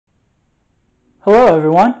Hello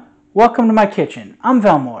everyone, welcome to my kitchen. I'm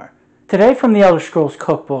Velmore. Today from the Elder Scrolls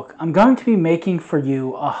Cookbook, I'm going to be making for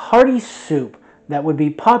you a hearty soup that would be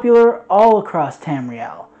popular all across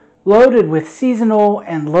Tamriel, loaded with seasonal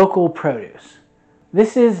and local produce.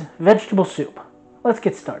 This is vegetable soup. Let's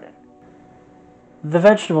get started. The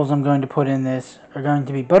vegetables I'm going to put in this are going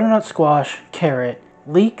to be butternut squash, carrot,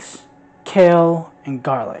 leeks, kale, and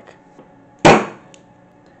garlic.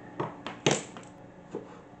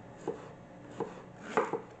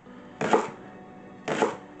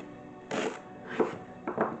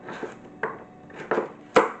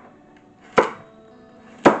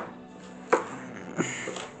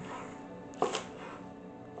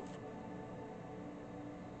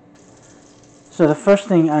 So the first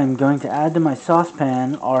thing I'm going to add to my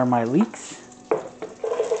saucepan are my leeks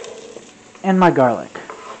and my garlic.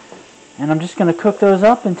 And I'm just going to cook those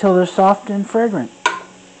up until they're soft and fragrant.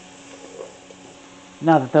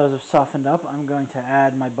 Now that those have softened up, I'm going to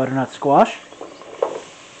add my butternut squash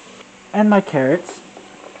and my carrots.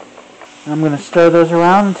 And I'm going to stir those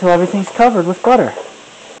around until everything's covered with butter.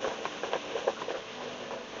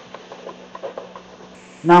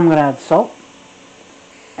 Now I'm going to add salt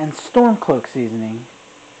and Stormcloak seasoning,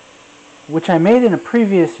 which I made in a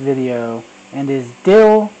previous video, and is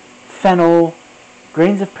dill, fennel,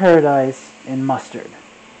 grains of paradise, and mustard.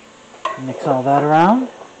 Mix all that around.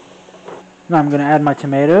 Now I'm going to add my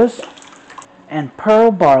tomatoes and pearl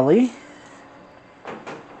barley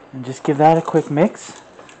and just give that a quick mix.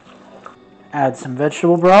 Add some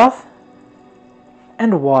vegetable broth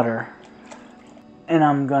and water. And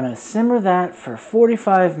I'm going to simmer that for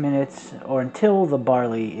 45 minutes or until the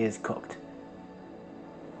barley is cooked.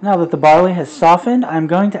 Now that the barley has softened, I'm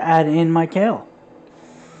going to add in my kale.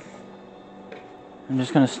 I'm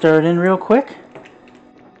just going to stir it in real quick.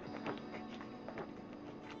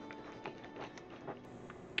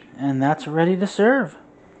 And that's ready to serve.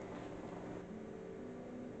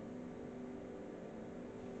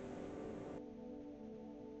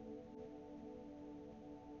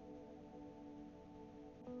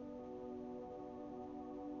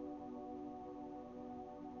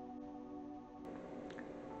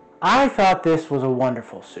 I thought this was a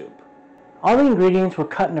wonderful soup. All the ingredients were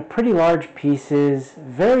cut into pretty large pieces,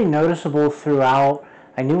 very noticeable throughout.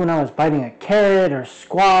 I knew when I was biting a carrot or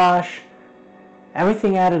squash.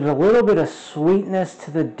 Everything added a little bit of sweetness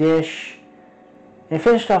to the dish. It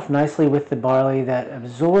finished off nicely with the barley that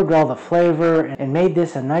absorbed all the flavor and made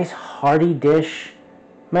this a nice hearty dish.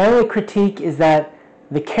 My only critique is that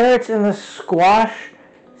the carrots and the squash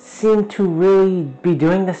seem to really be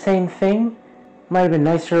doing the same thing. Might have been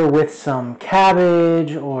nicer with some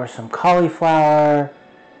cabbage or some cauliflower,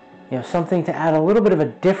 something to add a little bit of a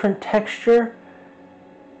different texture,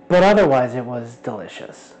 but otherwise it was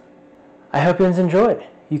delicious. I hope you guys enjoyed.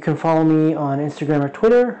 You can follow me on Instagram or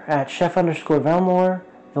Twitter at chef_Velmore.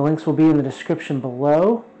 The links will be in the description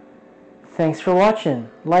below. Thanks for watching.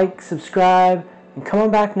 Like, subscribe, and come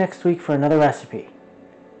on back next week for another recipe.